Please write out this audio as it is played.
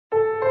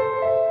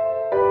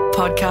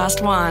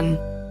Podcast One.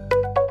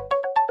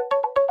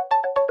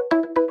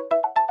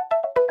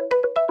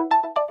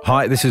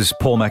 Hi, this is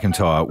Paul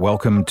McIntyre.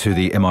 Welcome to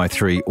the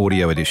MI3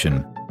 Audio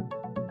Edition.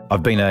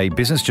 I've been a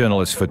business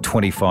journalist for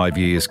 25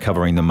 years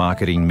covering the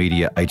marketing,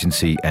 media,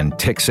 agency and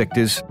tech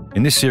sectors.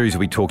 In this series,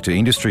 we talk to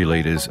industry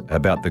leaders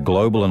about the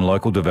global and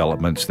local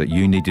developments that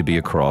you need to be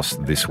across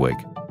this week.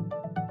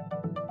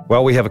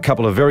 Well, we have a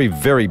couple of very,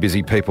 very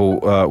busy people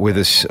with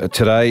us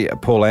today.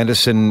 Paul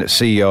Anderson,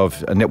 CEO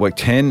of Network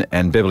 10,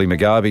 and Beverly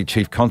McGarvey,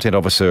 Chief Content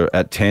Officer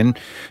at 10.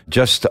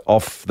 Just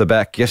off the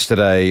back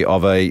yesterday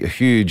of a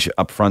huge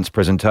upfronts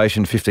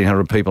presentation,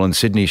 1,500 people in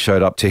Sydney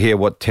showed up to hear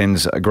what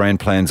 10's grand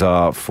plans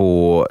are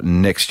for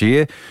next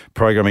year,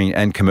 programming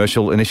and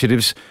commercial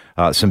initiatives.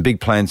 Some big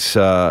plans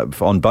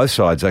on both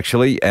sides,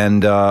 actually.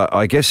 And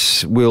I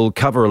guess we'll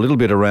cover a little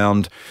bit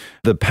around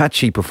the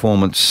patchy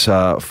performance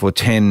for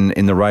 10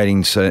 in the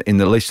ratings, at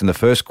least in the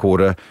first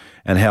quarter,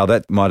 and how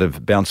that might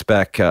have bounced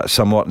back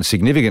somewhat and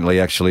significantly,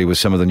 actually, with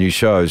some of the new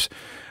shows.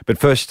 But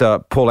first,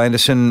 Paul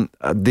Anderson,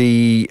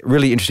 the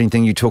really interesting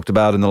thing you talked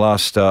about in the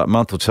last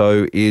month or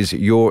so is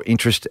your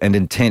interest and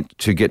intent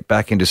to get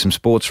back into some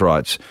sports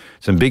rights,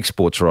 some big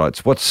sports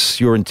rights. What's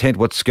your intent?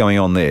 What's going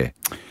on there?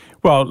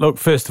 Well, look,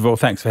 first of all,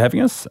 thanks for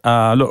having us.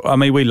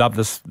 We love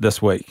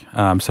this week,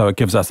 so it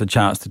gives us a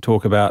chance to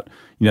talk about,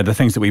 the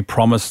things that we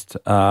promised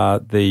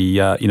our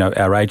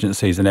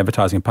agencies and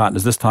advertising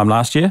partners this time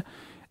last year,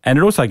 and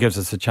it also gives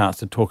us a chance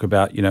to talk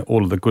about,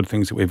 all of the good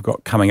things that we've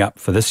got coming up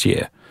for this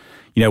year.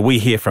 We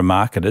hear from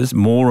marketers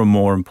more and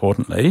more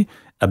importantly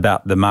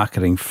about the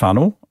marketing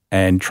funnel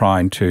and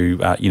trying to,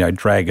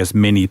 drag as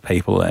many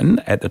people in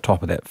at the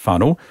top of that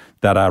funnel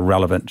that are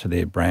relevant to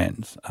their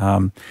brands.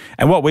 And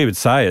what we would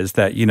say is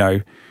that,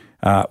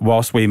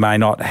 whilst we may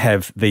not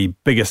have the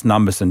biggest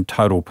numbers in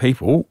total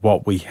people,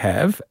 what we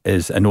have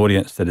is an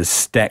audience that is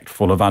stacked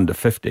full of under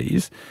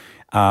 50s.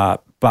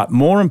 But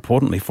more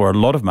importantly, for a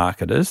lot of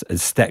marketers,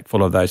 is stacked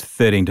full of those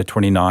 13 to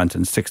 29s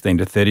and 16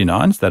 to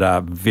 39s that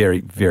are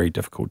very, very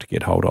difficult to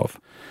get hold of.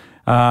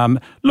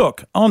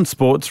 Look, on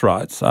sports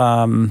rights,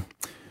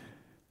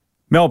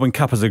 Melbourne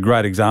Cup is a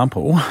great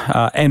example,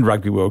 and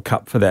Rugby World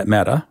Cup for that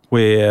matter,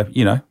 where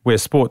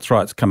sports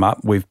rights come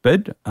up, we've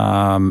bid,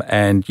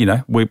 and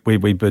we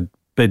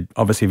bid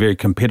obviously very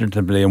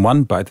competitively and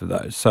won both of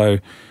those. So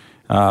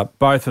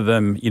both of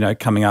them,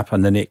 coming up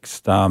in the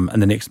next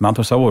month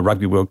or so. Well,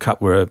 Rugby World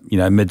Cup, we're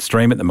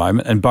midstream at the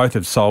moment, and both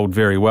have sold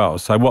very well.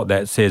 So what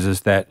that says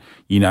is that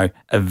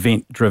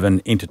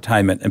event-driven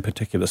entertainment, in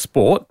particular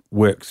sport,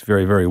 works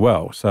very, very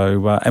well.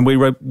 So and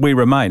we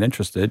remain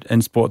interested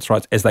in sports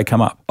rights as they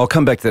come up. I'll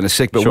come back to that in a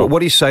sec. But Sure. What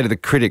do you say to the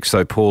critics,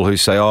 though, Paul, who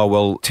say,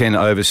 10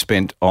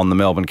 overspent on the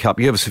Melbourne Cup?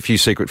 You have us a few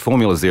secret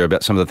formulas there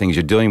about some of the things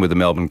you're doing with the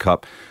Melbourne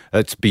Cup.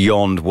 It's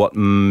beyond what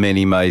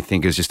many may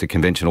think is just a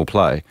conventional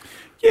play.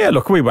 Yeah,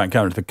 look, we won't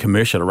go into the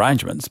commercial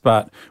arrangements,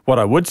 but what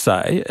I would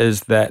say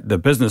is that the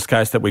business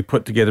case that we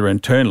put together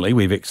internally,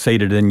 we've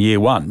exceeded in year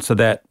one. So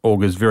that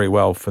augurs very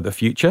well for the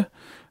future.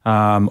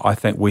 I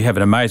think we have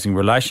an amazing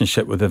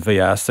relationship with the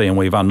VRC and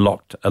we've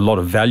unlocked a lot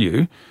of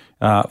value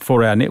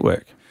for our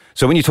network.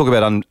 So when you talk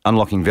about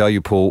unlocking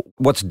value, Paul,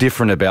 what's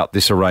different about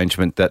this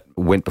arrangement that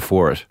went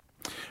before it?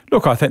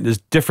 Look, I think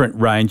there's different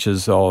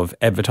ranges of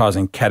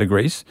advertising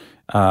categories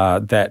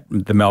that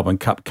the Melbourne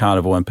Cup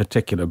Carnival in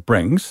particular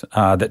brings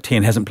that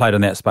 10 hasn't played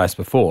in that space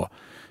before.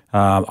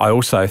 I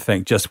also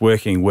think just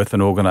working with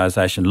an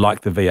organisation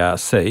like the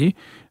VRC,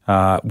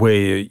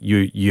 where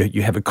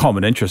you have a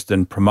common interest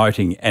in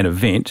promoting an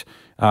event,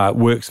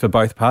 works for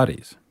both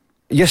parties.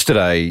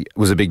 Yesterday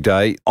was a big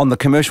day. On the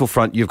commercial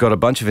front, you've got a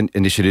bunch of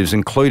initiatives,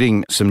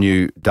 including some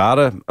new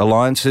data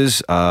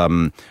alliances,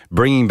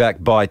 bringing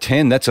back Buy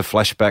 10. That's a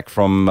flashback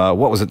from,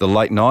 the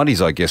late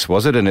 90s, I guess,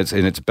 was it? And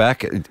it's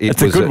back.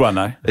 It's a good one,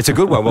 though. It's a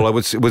good one. Well, it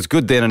was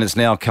good then and it's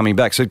now coming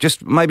back. So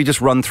just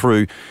run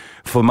through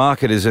for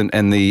marketers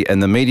and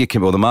the media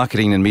or the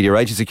marketing and media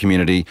agency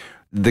community,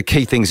 the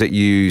key things that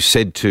you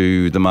said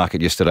to the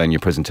market yesterday in your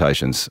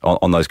presentations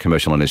on those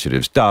commercial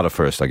initiatives. Data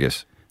first, I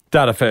guess.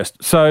 Data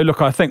first. So,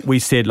 look, I think we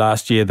said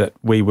last year that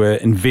we were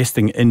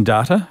investing in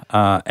data,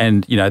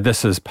 and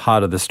this is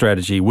part of the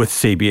strategy with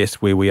CBS,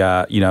 where we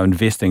are,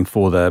 investing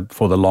for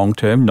the long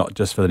term, not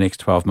just for the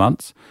next 12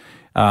 months.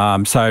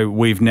 So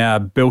we've now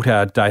built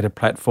our data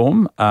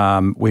platform.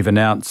 We've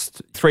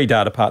announced 3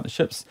 data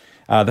partnerships.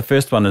 The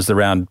first one is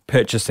around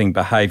purchasing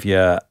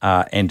behaviour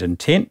and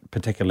intent,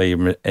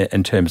 particularly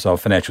in terms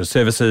of financial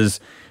services,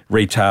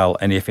 retail,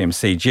 and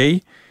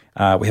FMCG.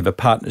 We have a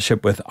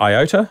partnership with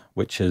IOTA,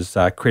 which is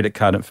credit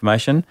card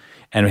information,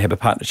 and we have a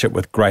partnership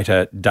with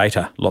Greater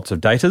Data, lots of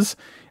datas,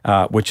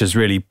 which is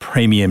really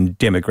premium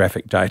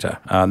demographic data.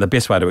 The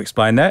best way to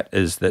explain that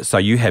is that so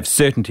you have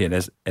certainty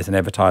as an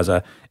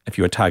advertiser, if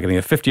you are targeting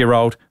a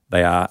 50-year-old,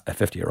 they are a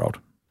 50-year-old.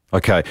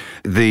 Okay.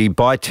 The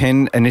Buy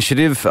 10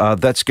 initiative,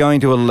 that's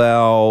going to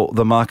allow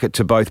the market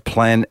to both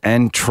plan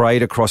and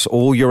trade across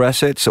all your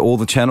assets, all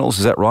the channels.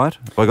 Is that right?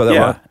 Have I got that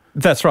right?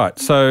 That's right.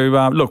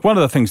 So, look, one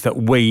of the things that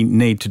we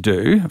need to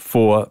do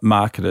for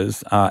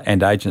marketers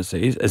and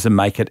agencies is to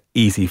make it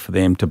easy for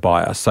them to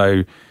buy us.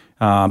 So,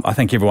 I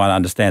think everyone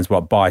understands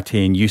what Buy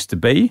 10 used to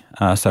be.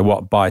 So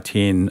what Buy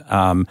 10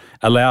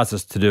 allows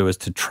us to do is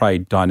to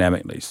trade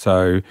dynamically.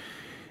 So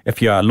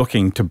if you are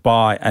looking to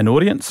buy an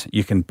audience,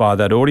 you can buy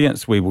that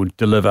audience. We will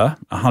deliver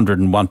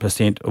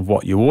 101% of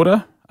what you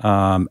order,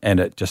 and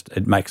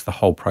it makes the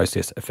whole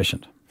process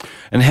efficient.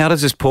 And how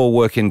does this, Paul,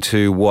 work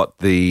into what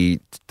the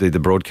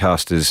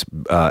broadcasters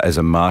as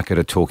a market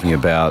are talking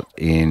about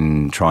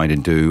in trying to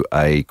do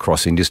a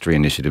cross-industry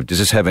initiative? Does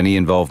this have any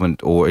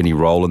involvement or any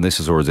role in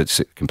this, or is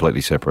it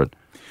completely separate?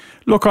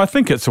 Look, I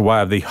think it's a way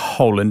of the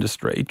whole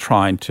industry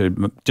trying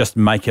to just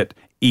make it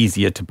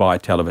easier to buy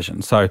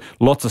television. So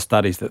lots of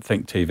studies that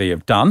Think TV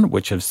have done,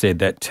 which have said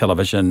that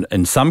television,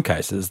 in some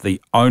cases,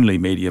 the only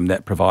medium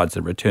that provides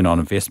a return on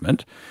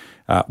investment.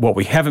 What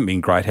we haven't been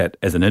great at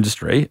as an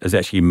industry is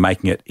actually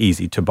making it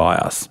easy to buy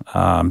us.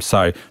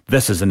 So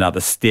this is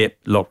another step.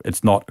 Look,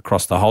 it's not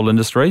across the whole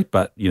industry,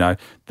 but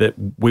that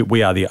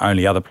we are the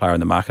only other player in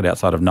the market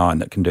outside of Nine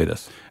that can do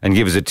this. And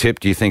give us a tip.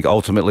 Do you think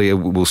ultimately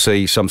we'll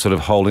see some sort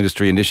of whole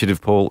industry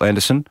initiative, Paul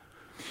Anderson?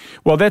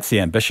 Well, that's the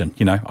ambition.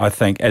 I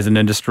think as an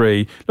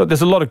industry, look,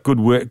 there's a lot of good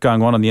work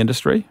going on in the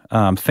industry.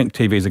 Think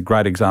TV is a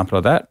great example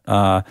of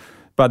that.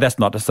 But that's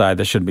not to say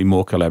there shouldn't be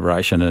more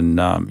collaboration, and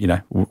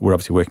we're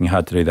obviously working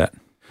hard to do that.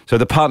 So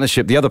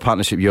the other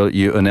partnership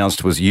you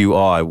announced was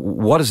UI.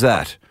 What is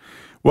that?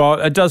 Well,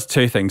 it does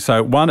two things.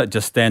 So one, it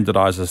just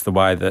standardises the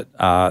way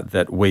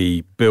that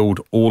we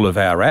build all of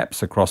our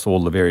apps across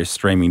all the various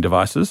streaming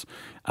devices,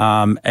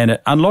 and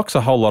it unlocks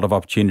a whole lot of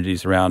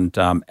opportunities around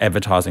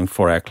advertising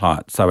for our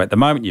clients. So at the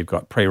moment, you've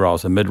got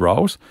pre-rolls and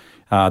mid-rolls.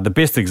 The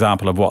best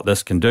example of what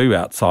this can do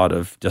outside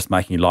of just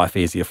making life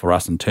easier for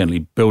us internally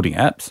building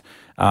apps,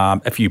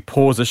 if you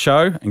pause a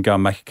show and go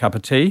and make a cup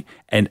of tea,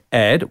 an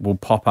ad will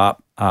pop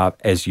up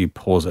as you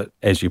pause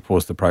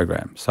the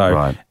program.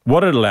 So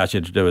What it allows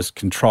you to do is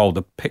control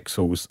the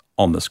pixels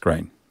on the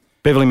screen.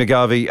 Beverley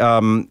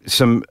McGarvey,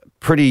 some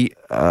pretty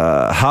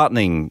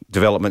heartening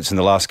developments in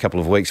the last couple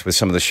of weeks with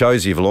some of the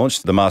shows you've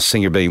launched, The Masked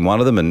Singer being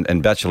one of them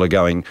and Bachelor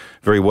going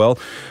very well.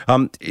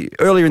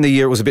 Earlier in the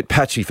year, it was a bit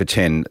patchy for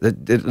 10.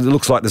 It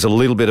looks like there's a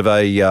little bit of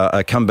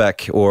a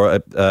comeback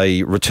or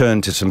a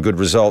return to some good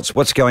results.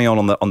 What's going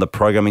on the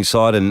programming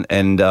side and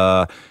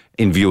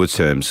in viewers'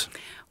 terms?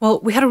 Well,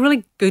 we had a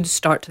really good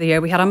start to the year.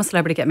 We had I'm a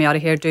Celebrity, Get Me Out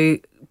of Here do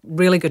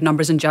really good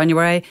numbers in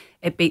January.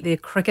 It beat the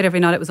cricket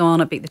every night it was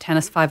on. It beat the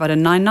tennis 5 out of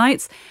 9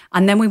 nights.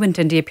 And then we went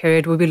into a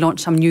period where we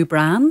launched some new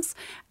brands,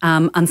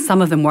 and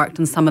some of them worked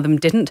and some of them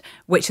didn't,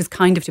 which is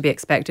kind of to be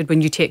expected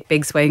when you take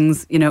big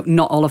swings.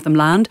 Not all of them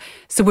land.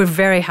 So we're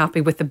very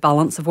happy with the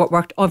balance of what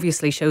worked.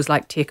 Obviously, shows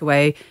like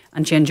Takeaway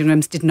and Changing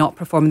Rooms did not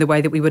perform the way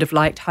that we would have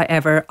liked.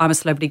 However, I'm a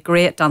Celebrity,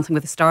 great. Dancing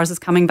with the Stars is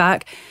coming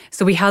back.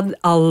 So we had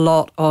a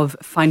lot of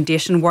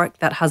foundation work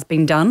that has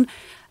been done.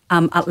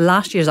 At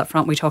last year's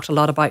Upfront, we talked a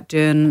lot about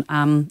doing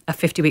a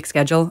 50-week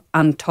schedule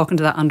and talking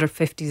to that under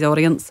 50s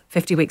audience,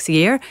 50 weeks a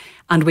year.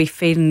 And we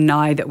feel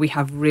now that we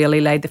have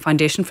really laid the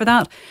foundation for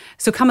that.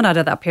 So coming out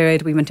of that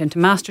period, we went into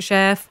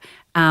MasterChef.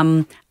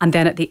 And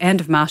then at the end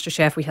of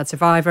MasterChef, we had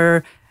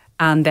Survivor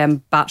and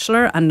then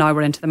Bachelor. And now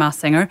we're into The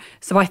Masked Singer.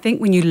 So I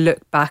think when you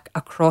look back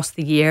across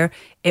the year,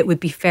 it would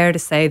be fair to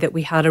say that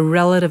we had a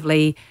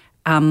relatively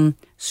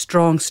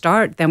strong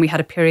start. Then we had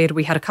a period,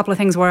 we had a couple of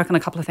things work and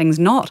a couple of things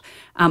not.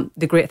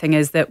 The great thing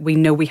is that we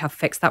know we have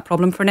fixed that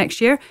problem for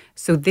next year.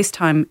 So this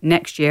time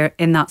next year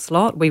in that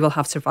slot, we will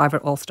have Survivor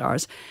All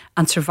Stars.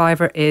 And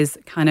Survivor is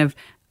kind of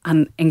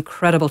an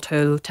incredible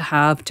tool to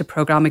have to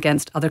program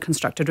against other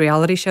constructed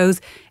reality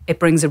shows. It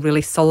brings a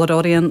really solid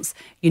audience.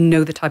 You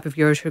know the type of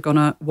viewers who are going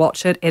to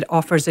watch it. It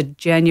offers a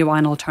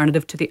genuine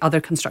alternative to the other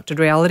constructed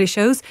reality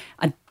shows.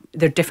 And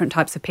they're different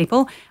types of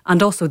people.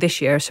 And also this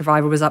year,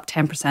 Survivor was up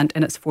 10%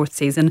 in its 4th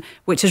season,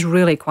 which is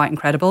really quite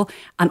incredible.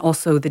 And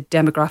also the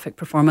demographic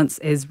performance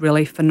is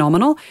really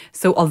phenomenal.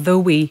 So although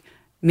we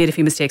made a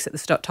few mistakes at the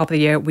top of the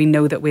year, we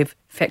know that we've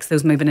fixed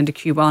those moving into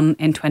Q1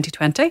 in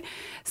 2020.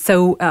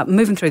 So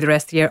moving through the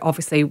rest of the year,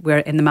 obviously we're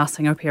in the Masked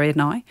Singer period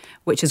now,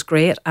 which is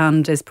great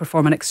and is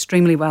performing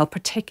extremely well,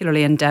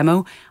 particularly in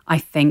demo. I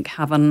think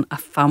having a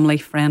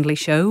family-friendly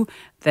show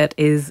that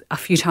is a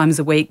few times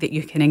a week that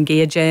you can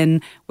engage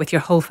in with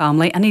your whole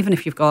family, and even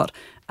if you've got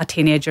a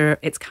teenager,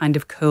 it's kind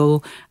of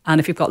cool. And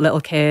if you've got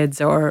little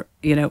kids or,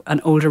 an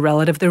older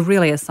relative, there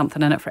really is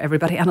something in it for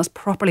everybody. And it's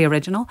properly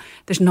original.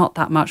 There's not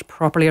that much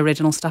properly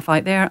original stuff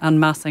out there, and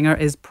Masked Singer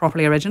is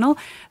properly original.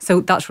 So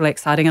that's really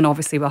exciting, and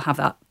obviously we'll have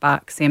that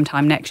back same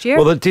time next year.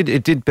 Well, it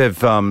did,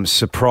 Bev,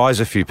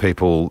 surprise a few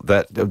people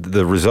that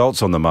the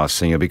results on The Masked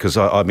Singer, because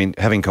I mean,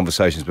 having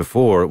conversations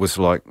before, it was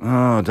like,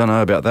 I don't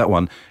know about that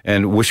one,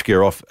 and whoosh,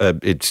 gear off,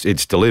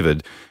 it's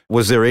delivered.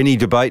 Was there any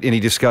debate, any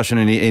discussion,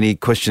 any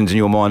questions in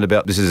your mind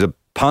about this is a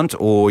punt,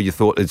 or you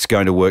thought it's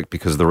going to work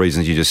because of the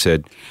reasons you just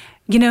said?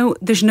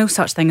 There's no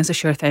such thing as a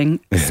sure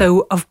thing. Yeah.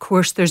 So, of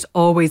course, there's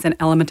always an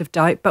element of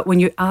doubt. But when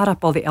you add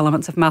up all the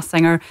elements of Masked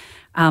Singer,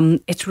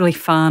 it's really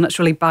fun, it's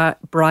really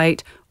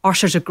bright.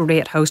 Ursula's a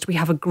great host. We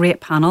have a great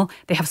panel.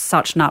 They have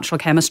such natural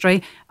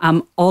chemistry.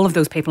 All of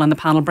those people on the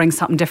panel bring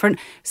something different.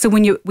 So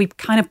we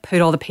kind of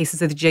put all the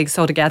pieces of the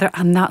jigsaw together,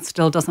 and that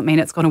still doesn't mean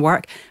it's going to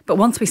work. But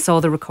once we saw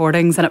the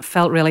recordings and it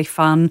felt really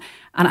fun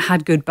and it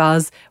had good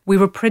buzz, we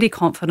were pretty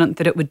confident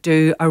that it would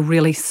do a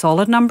really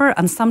solid number.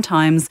 And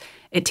sometimes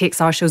it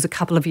takes our shows a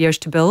couple of years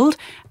to build.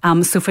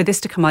 So for this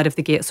to come out of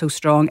the gate so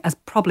strong has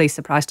probably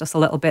surprised us a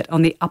little bit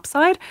on the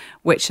upside,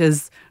 which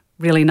is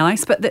really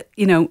nice. But,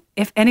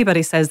 if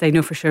anybody says they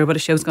know for sure what a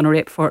show's going to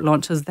rate before it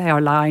launches, they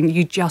are lying.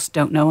 You just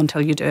don't know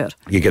until you do it.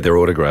 You get their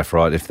autograph,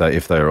 right,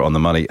 if they're on the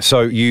money.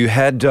 So you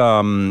had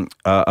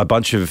a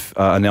bunch of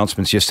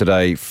announcements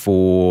yesterday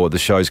for the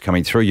shows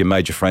coming through. Your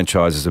major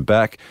franchises are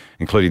back,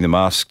 including The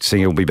Masked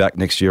Singer will be back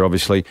next year,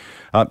 obviously.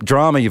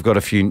 Drama, you've got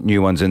a few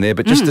new ones in there,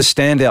 but just the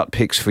standout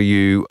picks for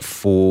you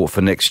for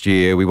next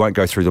year. We won't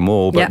go through them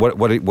all, but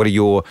what are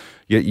your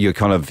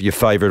kind of your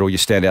favourite or your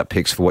standout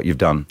picks for what you've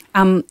done?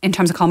 In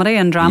terms of comedy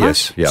and drama?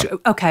 Yes, yeah.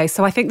 Okay,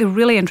 so I think the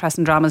really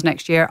interesting dramas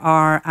next year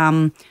are,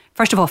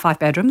 first of all, 5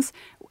 Bedrooms.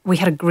 We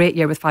had a great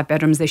year with 5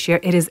 Bedrooms this year.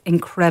 It is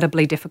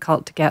incredibly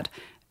difficult to get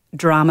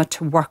drama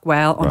to work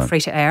well on free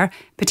to air,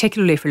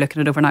 particularly if you're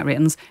looking at overnight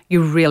ratings.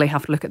 You really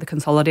have to look at the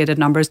consolidated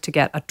numbers to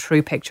get a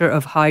true picture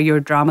of how your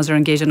dramas are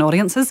engaging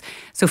audiences.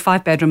 So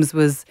 5 Bedrooms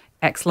was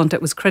excellent.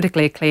 It was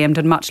critically acclaimed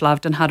and much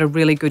loved and had a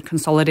really good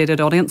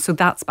consolidated audience. So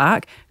that's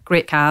back.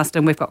 Great cast,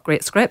 and we've got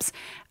great scripts.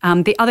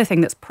 The other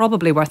thing that's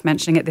probably worth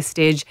mentioning at this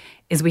stage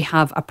is we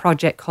have a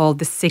project called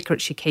The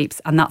Secret She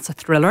Keeps, and that's a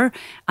thriller,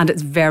 and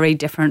it's very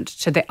different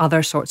to the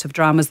other sorts of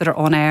dramas that are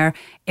on air.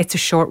 It's a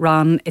short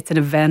run, it's an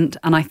event,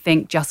 and I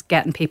think just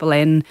getting people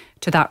in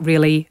to that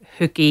really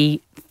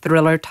hooky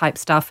thriller type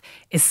stuff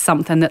is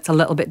something that's a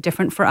little bit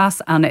different for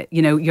us. And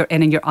you're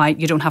in and you're out.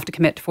 You don't have to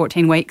commit to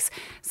 14 weeks.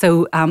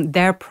 So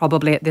they're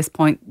probably at this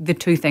point the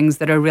two things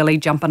that are really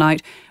jumping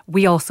out.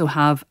 We also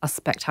have a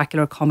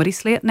spectacular comedy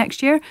slate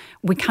next year.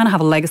 We kind of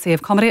have a legacy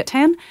of comedy at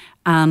 10,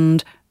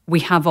 and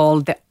we have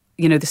all the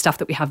the stuff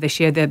that we have this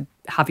year, the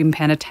Have You Been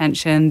Paying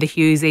Attention, the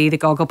Hughesy, the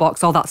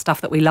Gogglebox, all that stuff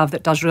that we love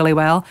that does really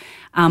well.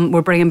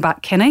 We're bringing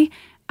back Kinney,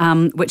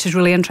 which is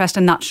really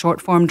interesting. That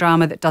short form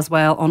drama that does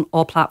well on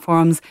all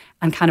platforms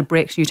and kind of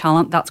breaks new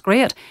talent. That's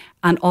great.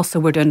 And also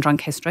we're doing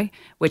Drunk History,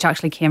 which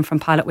actually came from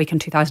Pilot Week in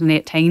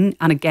 2018.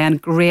 And again,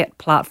 great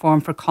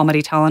platform for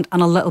comedy talent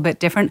and a little bit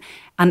different.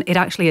 And it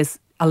actually is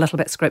a little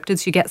bit scripted.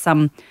 So you get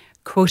some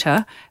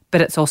quota,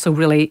 but it's also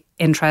really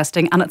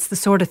interesting. And it's the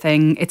sort of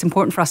thing, it's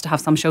important for us to have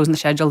some shows in the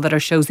schedule that are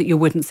shows that you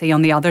wouldn't see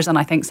on the others. And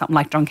I think something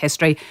like Drunk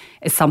History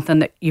is something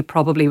that you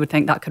probably would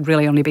think that could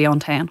really only be on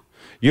 10.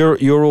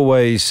 You're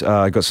always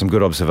got some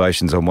good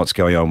observations on what's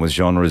going on with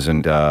genres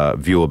and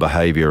viewer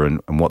behaviour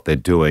and what they're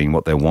doing,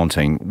 what they're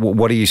wanting.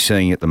 What are you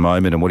seeing at the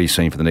moment, and what are you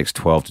seeing for the next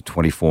 12 to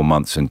 24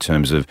 months in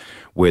terms of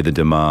where the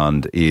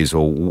demand is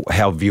or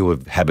how viewer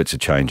habits are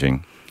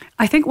changing?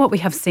 I think what we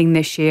have seen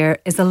this year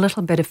is a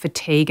little bit of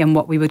fatigue in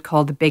what we would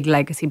call the big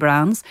legacy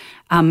brands.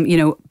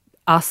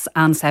 Us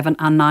and 7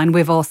 and 9,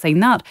 we've all seen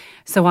that.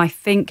 So I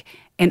think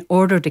in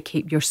order to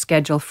keep your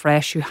schedule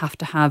fresh, you have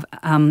to have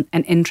an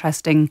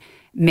interesting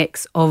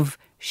mix of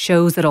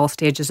shows at all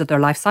stages of their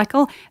life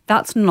cycle.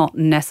 That's not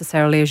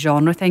necessarily a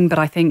genre thing, but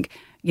I think,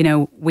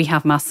 we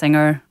have Masked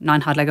Singer,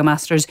 9 had Lego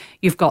Masters.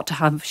 You've got to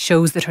have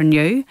shows that are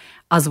new,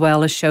 as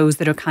well as shows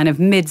that are kind of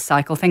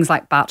mid-cycle, things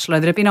like Bachelor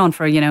that have been on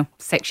for,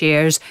 6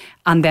 years,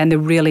 and then the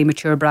really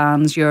mature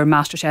brands, your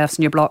MasterChefs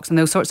and your Blocks and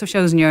those sorts of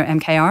shows and your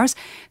MKRs.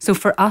 So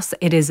for us,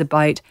 it is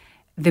about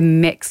the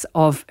mix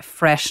of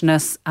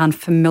freshness and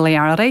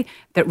familiarity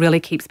that really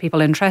keeps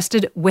people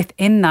interested.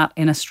 Within that,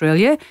 in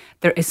Australia,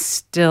 there is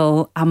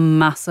still a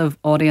massive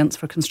audience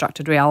for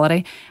constructed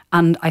reality.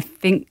 And I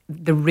think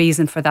the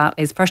reason for that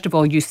is, first of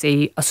all, you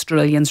see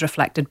Australians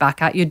reflected back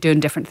at you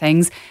doing different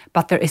things,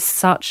 but there is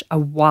such a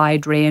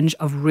wide range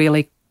of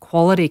really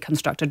quality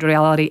constructed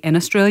reality in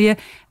Australia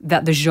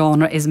that the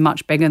genre is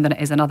much bigger than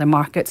it is in other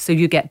markets. So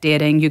you get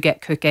dating, you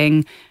get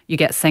cooking, you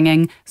get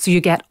singing. So you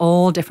get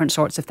all different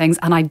sorts of things.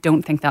 And I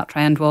don't think that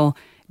trend will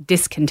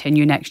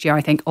discontinue next year.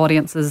 I think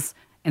audiences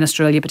in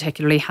Australia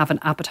particularly have an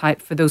appetite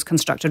for those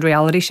constructed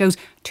reality shows.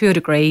 To a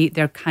degree,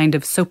 they're kind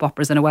of soap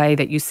operas in a way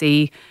that you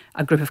see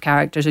a group of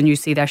characters and you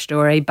see their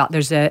story, but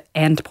there's an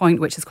end point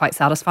which is quite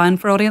satisfying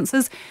for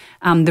audiences.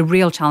 The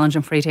real challenge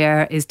in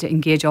free-to-air is to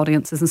engage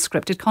audiences in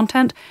scripted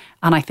content,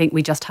 and I think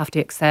we just have to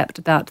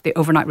accept that the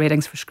overnight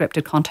ratings for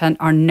scripted content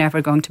are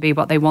never going to be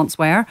what they once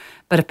were.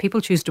 But if people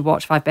choose to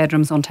watch 5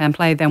 Bedrooms on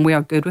 10play, then we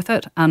are good with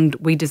it, and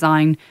we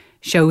design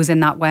shows in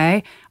that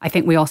way. I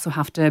think we also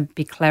have to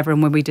be clever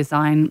when we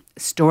design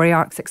story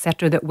arcs,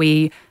 etc., that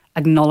we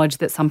acknowledge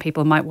that some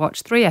people might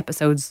watch 3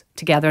 episodes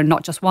together,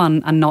 not just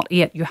 1 and not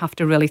 8. You have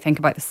to really think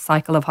about the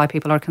cycle of how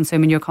people are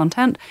consuming your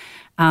content.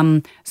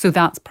 So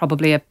that's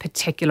probably a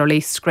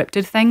particularly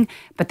scripted thing.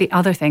 But the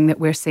other thing that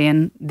we're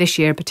seeing this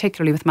year,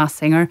 particularly with Masked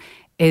Singer,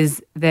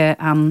 is the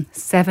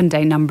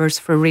 7-day numbers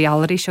for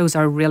reality shows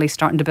are really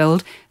starting to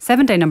build.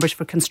 7-day numbers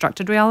for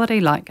constructed reality,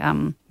 like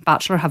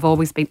Bachelor, have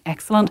always been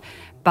excellent.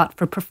 But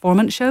for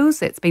performance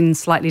shows, it's been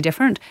slightly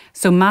different.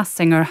 So Masked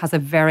Singer has a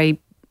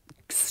very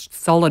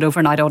solid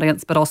overnight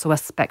audience, but also a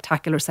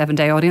spectacular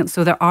 7-day audience.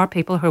 So there are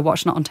people who are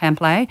watching it on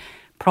 10play,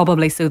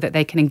 probably so that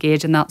they can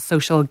engage in that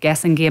social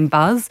guessing game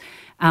buzz.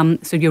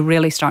 So you're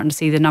really starting to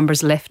see the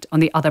numbers lift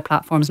on the other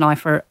platforms now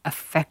for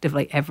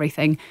effectively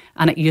everything.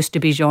 And it used to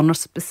be genre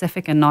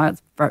specific, and now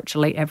it's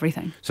virtually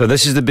everything. So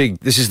this is the big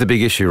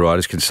issue, right?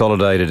 It's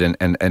consolidated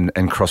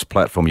and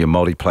cross-platform, your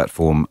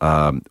multi-platform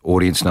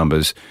audience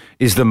numbers.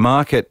 Is the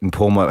market, and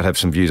Paul might have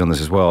some views on this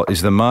as well,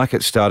 is the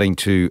market starting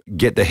to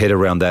get the head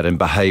around that and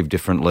behave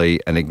differently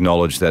and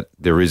acknowledge that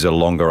there is a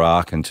longer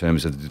arc in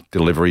terms of the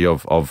delivery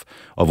of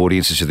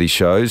audiences to these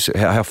shows?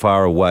 How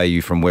far away are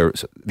you from where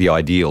it's the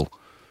ideal?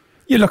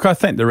 Yeah, look, I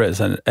think there is,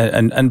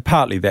 and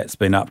partly that's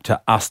been up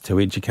to us to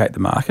educate the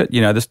market.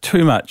 There's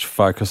too much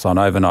focus on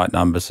overnight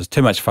numbers. There's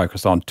too much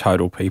focus on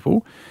total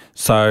people.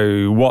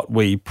 So what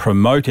we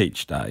promote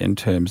each day in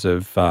terms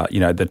of,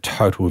 the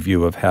total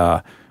view of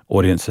how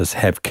audiences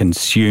have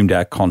consumed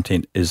our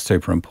content is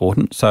super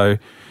important. So,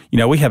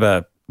 we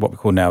have what we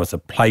call now is a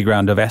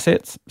playground of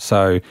assets.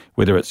 So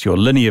whether it's your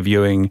linear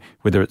viewing,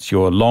 whether it's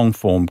your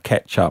long-form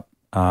catch-up,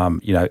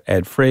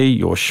 ad-free,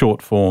 your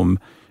short-form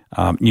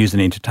news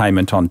and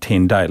entertainment on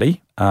 10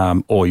 Daily,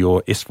 or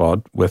your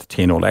SVOD with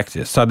 10 All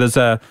Access. So there's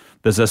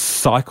a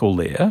cycle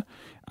there,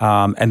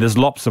 and there's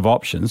lots of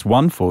options.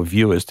 One for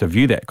viewers to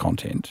view that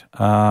content,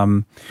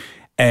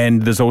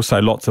 and there's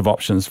also lots of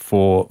options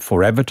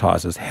for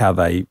advertisers how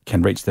they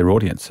can reach their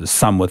audiences.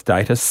 Some with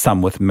data,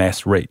 some with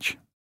mass reach.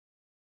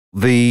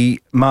 The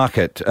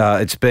market,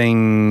 it's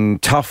been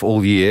tough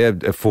all year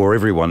for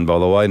everyone, by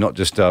the way, not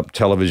just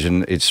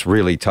television. It's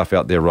really tough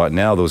out there right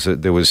now.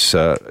 There was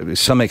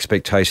some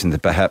expectation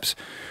that perhaps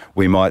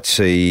we might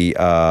see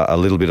a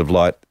little bit of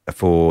light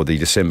for the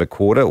December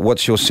quarter.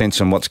 What's your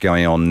sense on what's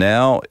going on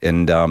now?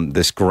 And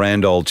this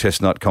grand old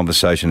chestnut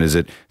conversation, is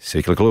it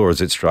cyclical or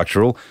is it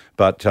structural?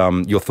 But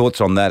your thoughts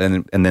on that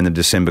and then the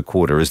December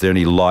quarter. Is there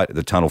any light at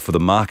the tunnel for the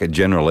market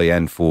generally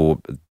and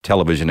for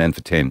television and for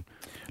 10?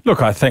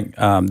 Look, I think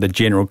the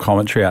general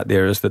commentary out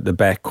there is that the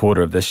back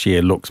quarter of this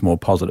year looks more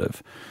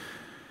positive.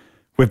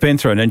 We've been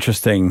through an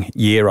interesting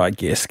year, I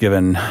guess,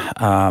 given,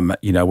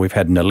 we've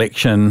had an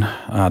election.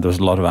 There was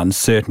a lot of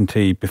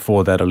uncertainty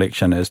before that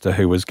election as to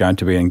who was going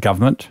to be in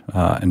government.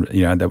 And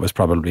that was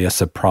probably a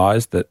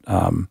surprise that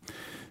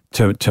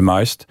to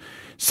most.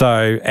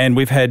 So, and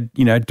we've had,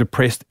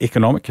 depressed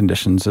economic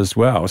conditions as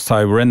well.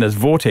 So we're in this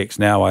vortex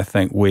now, I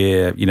think,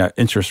 where,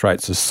 interest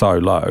rates are so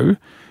low.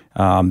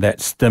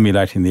 That's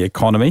stimulating the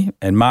economy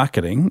and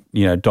marketing,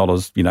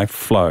 dollars,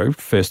 flow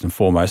first and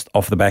foremost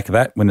off the back of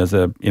that when there's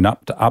an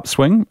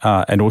upswing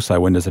and also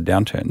when there's a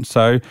downturn.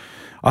 So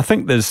I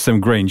think there's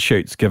some green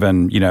shoots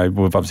given,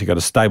 we've obviously got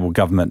a stable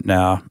government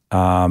now.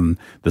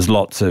 There's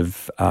lots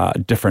of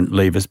different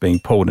levers being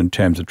pulled in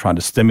terms of trying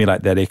to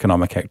stimulate that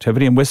economic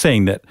activity. And we're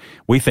seeing that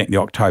we think the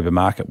October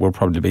market will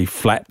probably be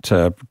flat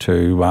to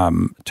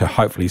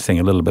hopefully seeing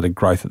a little bit of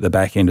growth at the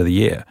back end of the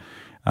year.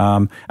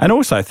 And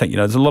also I think,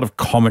 there's a lot of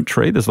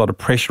commentary, there's a lot of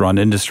pressure on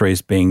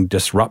industries being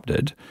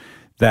disrupted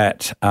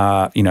that,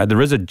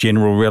 there is a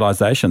general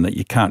realisation that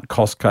you can't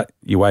cost cut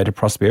your way to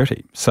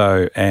prosperity.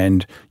 So,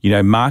 and,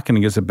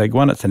 marketing is a big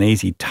one. It's an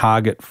easy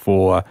target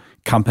for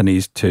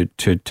companies to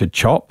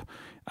chop.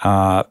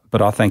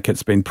 But I think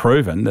it's been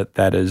proven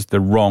that is the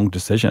wrong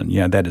decision.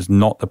 That is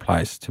not the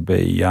place to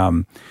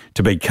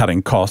be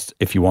cutting costs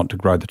if you want to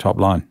grow the top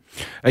line.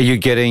 Are you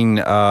getting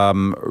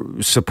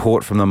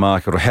support from the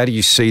market, or how do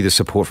you see the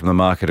support from the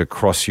market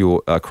across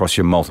your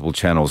multiple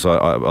channels?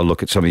 I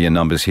look at some of your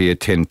numbers here.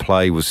 10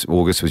 Play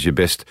August was your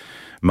best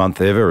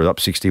month ever, up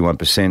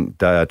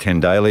 61%. 10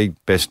 Daily,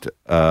 best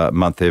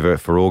month ever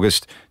for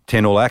August.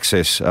 10 All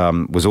Access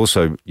was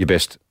also your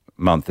best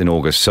month in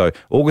August. So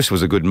August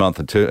was a good month,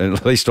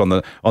 at least on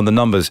the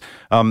numbers.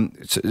 I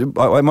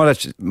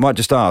might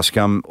just ask,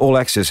 All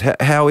Access,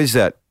 how is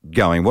that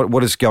going?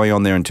 What is going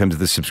on there in terms of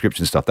the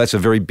subscription stuff? That's a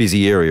very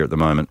busy area at the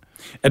moment.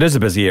 It is a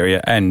busy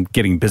area and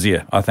getting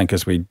busier, I think,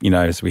 as we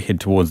head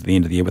towards the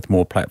end of the year with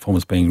more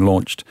platforms being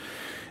launched.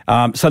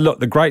 So look,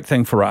 the great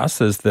thing for us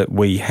is that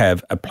we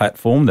have a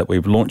platform that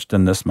we've launched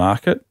in this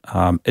market.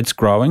 It's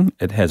growing.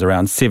 It has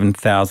around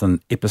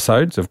 7,000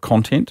 episodes of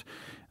content.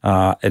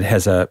 It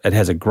has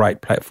a great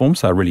platform,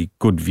 so a really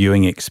good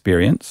viewing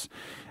experience.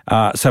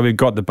 So we've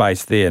got the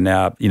base there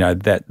now.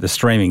 That the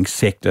streaming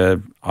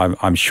sector,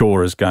 I'm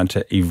sure, is going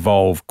to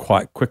evolve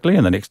quite quickly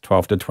in the next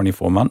 12 to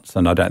 24 months,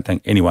 and I don't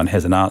think anyone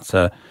has an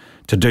answer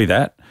to do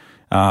that.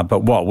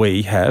 But what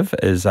we have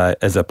is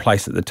a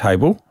place at the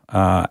table,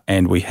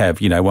 and we have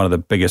one of the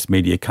biggest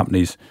media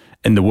companies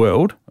in the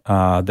world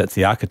that's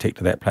the architect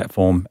of that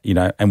platform.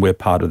 And we're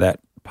part of that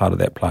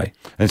play.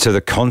 And so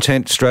the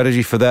content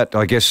strategy for that,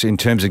 I guess, in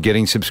terms of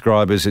getting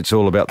subscribers, it's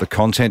all about the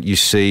content. You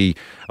see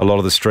a lot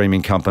of the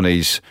streaming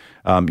companies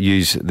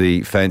use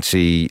the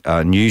fancy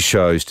news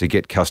shows to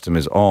get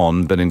customers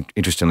on, but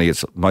interestingly,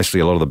 it's mostly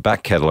a lot of the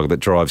back catalogue that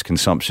drives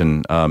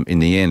consumption in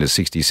the end, is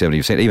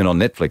 60-70%. Even on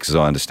Netflix, as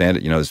I understand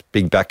it, there's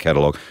big back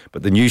catalogue,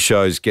 but the news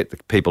shows get the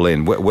people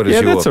in. What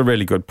is that's a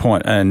really good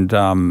point. And,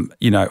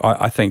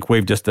 I think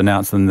we've just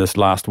announced in this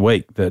last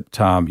week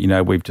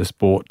that, we've just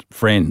bought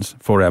Friends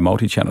for our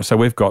multi-channel. So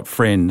we've got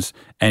Friends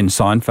and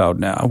Seinfeld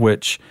now,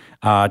 which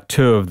are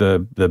two of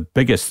the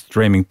biggest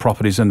streaming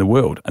properties in the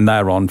world, and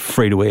they're on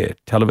free-to-air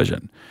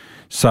television.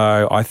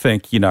 So I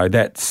think,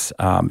 that's,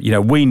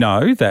 we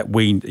know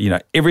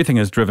that everything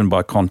is driven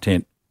by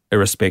content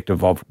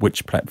irrespective of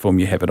which platform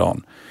you have it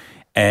on.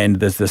 And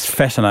there's this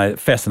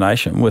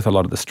fascination with a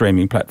lot of the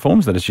streaming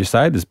platforms that, as you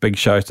say, there's big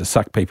shows to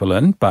suck people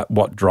in, but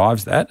what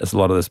drives that is a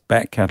lot of this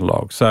back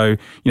catalogue. So,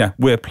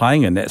 we're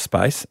playing in that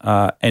space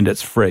and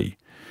it's free.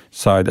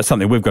 So that's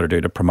something we've got to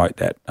do to promote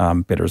that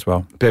better as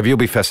well. Bev, you'll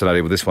be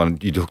fascinated with this one.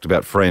 You talked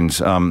about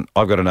Friends. I've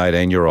got an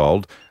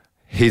 18-year-old.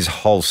 His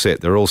whole set,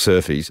 they're all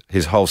surfies,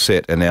 his whole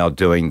set are now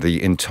doing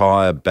the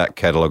entire back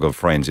catalogue of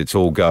Friends. It's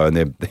all go, and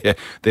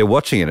they're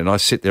watching it, and I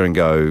sit there and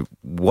go,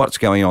 what's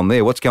going on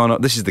there? What's going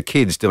on? This is the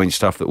kids doing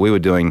stuff that we were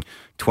doing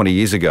 20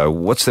 years ago.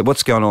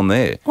 What's going on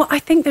there? Well, I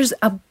think there's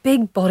a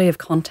big body of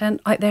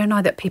content out there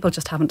now that people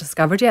just haven't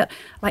discovered yet.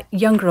 Like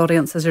younger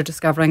audiences are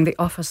discovering The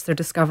Office, they're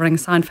discovering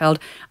Seinfeld,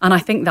 and I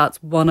think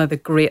that's one of the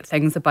great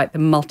things about the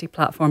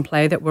multi-platform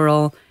play that we're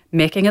all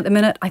making at the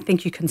minute. I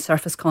think you can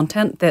surface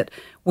content that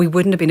we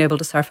wouldn't have been able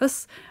to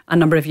surface a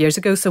number of years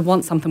ago. So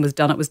once something was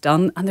done, it was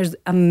done. And there's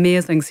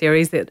amazing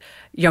series that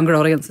younger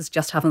audiences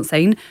just haven't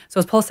seen. So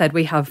as Paul said,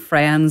 we have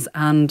Friends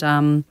and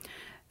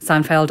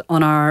Seinfeld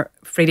on our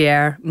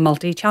free-to-air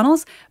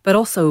multi-channels, but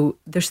also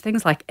there's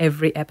things like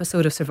every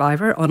episode of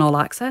Survivor on All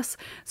Access.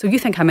 So you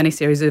think how many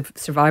series of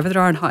Survivor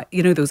there are, and how,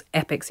 those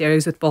epic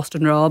series with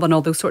Boston Rob and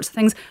all those sorts of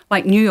things.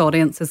 Like new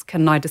audiences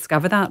can now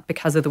discover that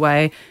because of the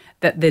way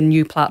that the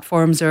new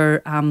platforms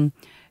are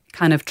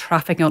kind of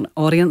trafficking on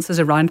audiences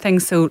around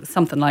things. So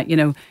something like,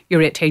 your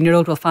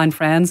 18-year-old will find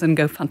Friends and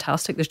go,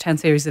 fantastic, there's 10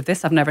 series of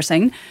this I've never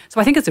seen.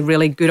 So I think it's a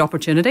really good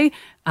opportunity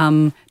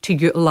to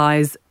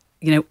utilise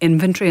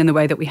inventory in the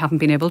way that we haven't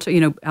been able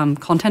to,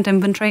 content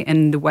inventory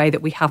in the way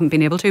that we haven't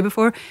been able to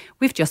before.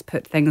 We've just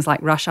put things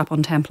like Rush up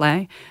on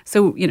 10play.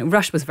 So,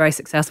 Rush was very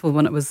successful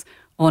when it was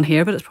on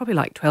here, but it's probably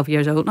like 12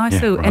 years old now. Yeah,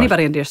 so right.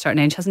 Anybody under a certain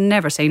age has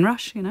never seen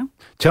Rush,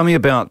 Tell me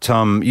about,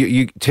 10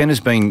 has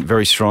been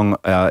very strong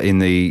in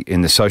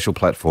the social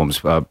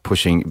platforms,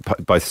 pushing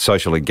both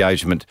social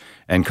engagement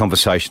and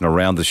conversation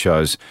around the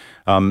shows.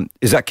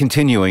 Is that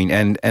continuing?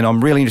 And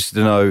I'm really interested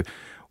to know,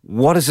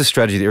 what is the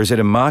strategy there? Is it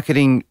a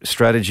marketing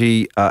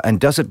strategy, and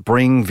does it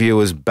bring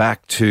viewers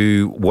back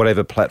to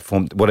whatever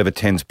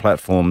 10's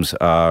platforms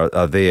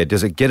are there?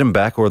 Does it get them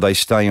back, or are they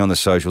staying on the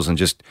socials and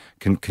just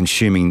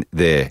consuming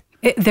there?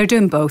 They're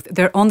doing both.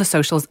 They're on the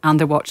socials and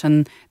they're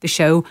watching the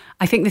show.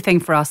 I think the thing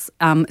for us,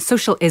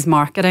 social is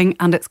marketing,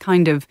 and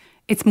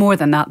it's more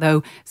than that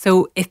though.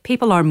 So if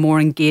people are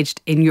more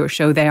engaged in your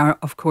show, they are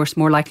of course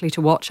more likely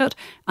to watch it.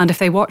 And if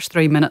they watch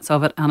 3 minutes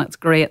of it and it's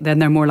great, then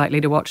they're more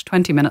likely to watch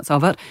 20 minutes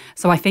of it.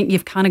 So I think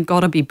you've kind of got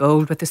to be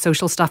bold with the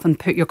social stuff and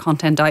put your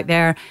content out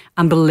there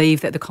and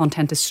believe that the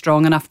content is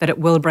strong enough that it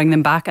will bring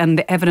them back. And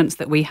the evidence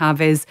that we have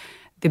is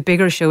the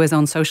bigger a show is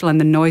on social and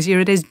the noisier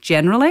it is,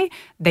 generally,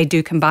 they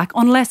do come back,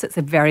 unless it's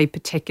a very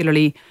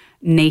particularly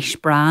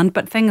niche brand.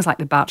 But things like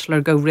The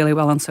Bachelor go really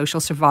well on social.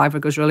 Survivor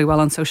goes really well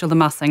on social. The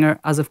Masked Singer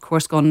has, of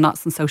course, gone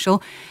nuts on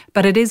social.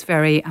 But it is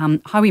very,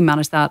 how we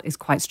manage that is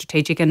quite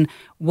strategic, and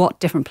what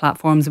different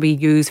platforms we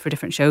use for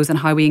different shows and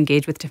how we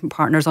engage with different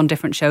partners on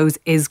different shows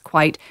is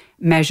quite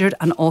measured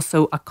and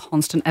also a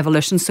constant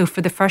evolution. So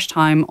for the first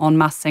time on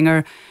Masked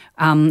Singer,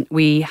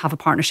 we have a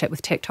partnership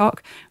with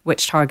TikTok,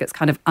 which targets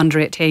kind of under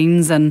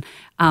 18s and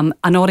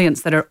an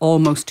audience that are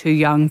almost too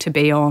young to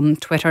be on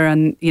Twitter.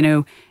 And,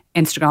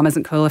 Instagram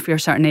isn't cool if you're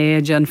a certain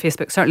age, and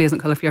Facebook certainly isn't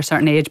cool if you're a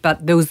certain age.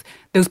 But those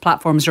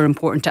platforms are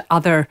important to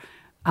other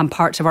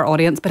parts of our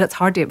audience. But it's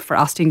hard for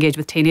us to engage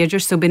with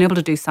teenagers. So being able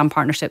to do some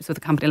partnerships with a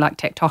company like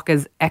TikTok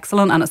is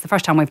excellent, and it's the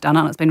first time we've done it,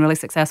 and it's been really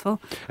successful.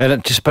 And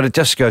it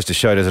just goes to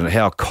show, doesn't it,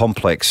 how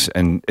complex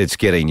and it's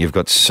getting. You've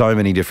got so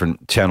many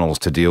different channels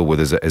to deal with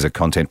as a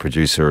content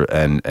producer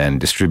and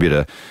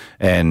distributor,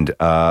 and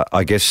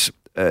I guess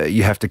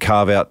you have to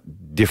carve out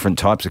different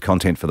types of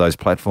content for those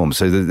platforms.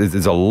 So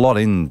there's a lot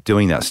in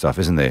doing that stuff,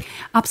 isn't there?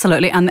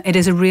 Absolutely. And it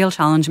is a real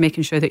challenge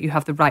making sure that you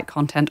have the right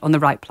content on the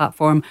right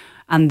platform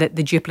and that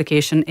the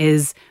duplication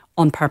is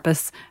on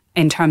purpose,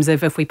 in terms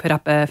of if we put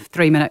up a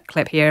 3-minute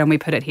clip here and we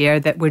put it here,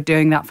 that we're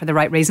doing that for the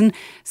right reason.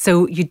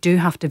 So you do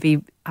have to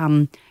be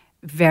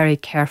very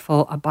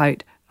careful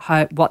about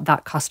what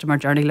that customer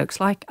journey looks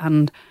like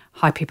and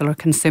how people are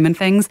consuming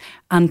things.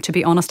 And to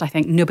be honest, I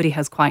think nobody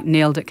has quite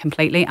nailed it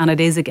completely. And it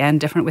is, again,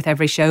 different with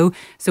every show.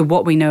 So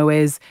what we know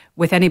is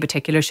with any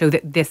particular show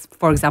that this,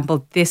 for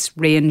example, this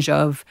range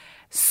of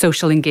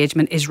social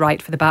engagement is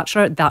right for The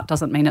Bachelor. That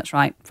doesn't mean it's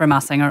right for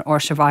Masked Singer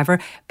or Survivor.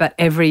 But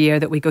every year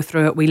that we go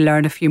through it, we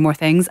learn a few more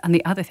things. And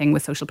the other thing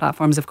with social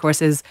platforms, of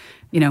course, is,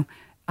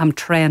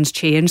 trends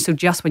change. So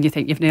just when you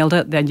think you've nailed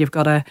it, then you've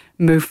got to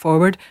move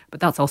forward. But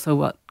that's also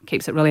what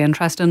keeps it really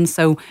interesting.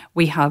 So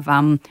we have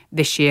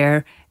this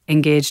year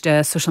engaged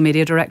a social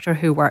media director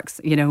who works,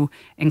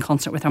 in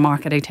concert with our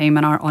marketing team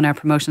and our on-air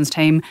promotions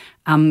team,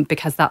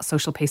 because that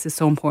social piece is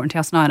so important to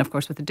us now, and of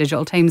course with the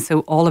digital team. So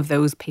all of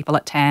those people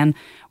at 10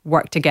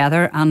 work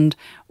together, and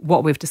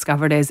what we've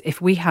discovered is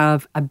if we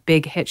have a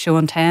big hit show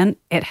on 10,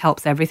 it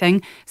helps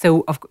everything.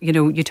 So,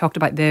 you talked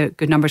about the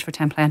good numbers for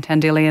 10 Play and 10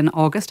 Daily in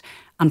August,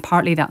 and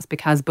partly that's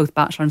because both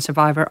Bachelor and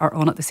Survivor are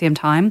on at the same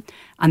time,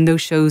 and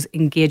those shows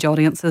engage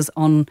audiences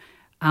on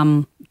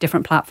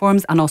different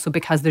platforms, and also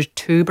because there's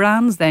two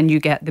brands, then you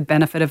get the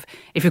benefit of,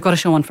 if you've got a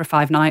show on for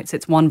 5 nights,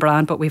 it's one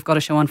brand, but we've got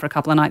a show on for a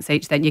couple of nights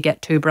each, then you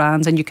get 2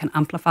 brands, and you can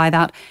amplify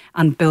that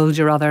and build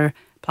your other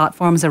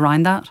platforms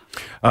around that.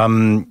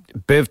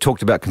 Bev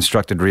talked about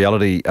constructed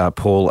reality,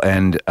 Paul,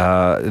 and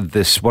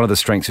one of the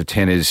strengths of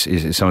 10 is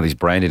some of these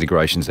brand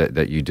integrations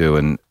that you do.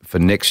 And for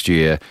next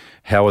year,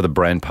 how are the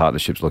brand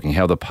partnerships looking?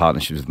 How are the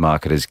partnerships with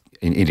marketers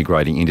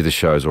integrating into the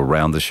shows or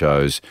around the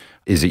shows?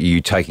 Is it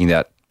you taking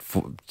that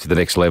to the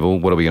next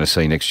level? What are we going to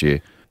see next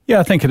year? Yeah,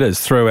 I think it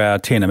is through our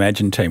 10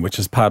 Imagine team, which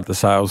is part of the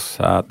sales,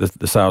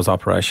 the sales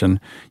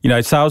operation.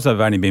 Sales have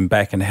only been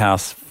back in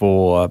house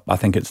for, I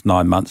think it's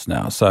 9 months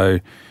now. So,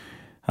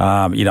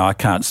 I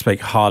can't speak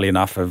highly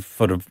enough of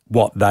sort of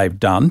what they've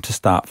done to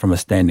start from a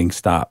standing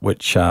start,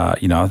 which, I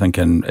think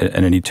in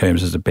any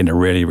terms has been a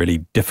really,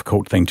 really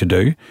difficult thing to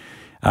do.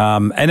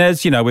 And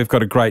as you know, we've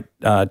got a great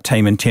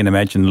team in 10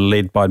 Imagine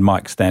led by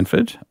Mike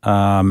Stanford,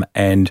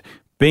 and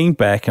being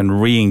back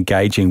and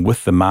re-engaging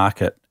with the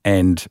market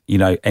and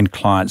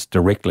clients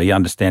directly,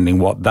 understanding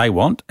what they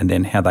want and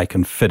then how they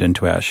can fit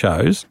into our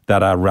shows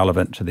that are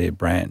relevant to their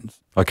brands.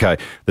 Okay,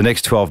 the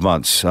next 12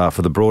 months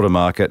for the broader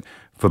market,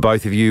 for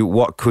both of you,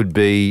 what could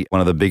be one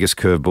of the biggest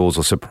curveballs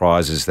or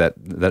surprises that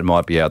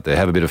might be out there?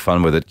 Have a bit of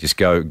fun with it. Just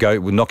go,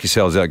 knock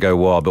yourselves out, go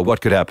wild. But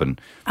what could happen?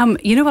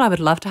 What I would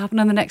love to happen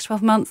in the next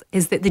 12 months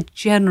is that the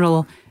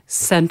general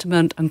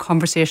sentiment and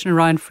conversation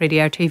around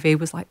free-to-air TV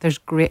was like, there's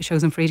great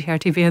shows on free-to-air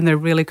TV and they're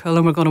really cool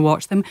and we're going to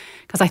watch them.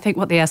 Because I think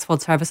what the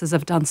SVOD services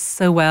have done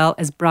so well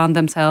is brand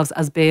themselves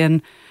as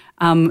being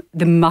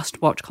the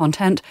must-watch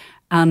content.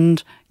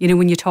 And,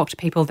 when you talk to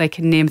people, they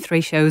can name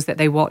 3 shows that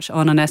they watch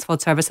on an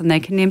SVOD service and they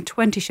can name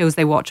 20 shows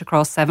they watch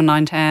across 7,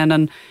 9, 10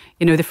 and,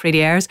 the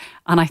free-to-airs.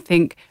 And I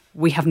think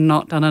we have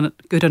not done a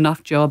good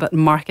enough job at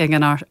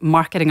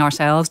marketing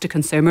ourselves to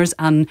consumers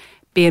and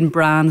being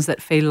brands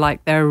that feel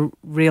like they're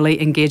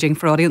really engaging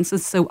for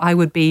audiences. So I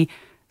would be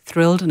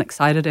thrilled and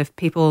excited if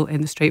people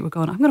in the street were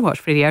going, I'm going to watch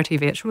free-to-air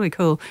TV, it's really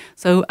cool.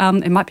 So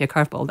it might be a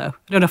curveball though. I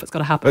don't know if it's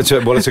going to happen.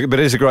 But it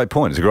is a great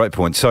point. It's a great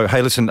point. So,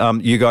 hey, listen,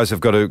 you guys have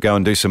got to go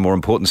and do some more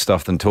important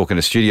stuff than talk in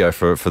a studio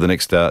for the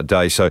next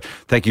day. So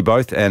thank you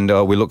both, and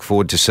we look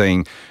forward to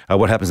seeing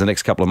what happens the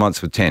next couple of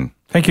months with 10.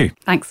 Thank you.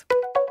 Thanks.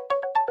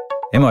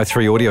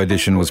 MI3 Audio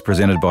Edition was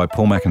presented by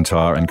Paul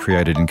McIntyre and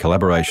created in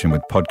collaboration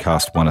with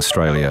Podcast One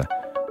Australia.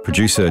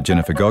 Producer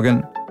Jennifer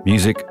Goggin,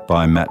 music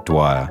by Matt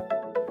Dwyer.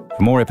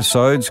 For more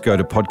episodes, go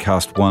to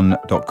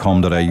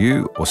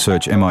podcastone.com.au or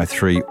search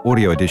MI3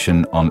 Audio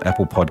Edition on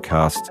Apple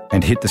Podcasts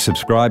and hit the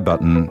subscribe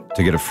button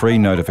to get a free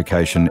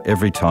notification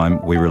every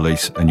time we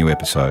release a new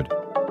episode.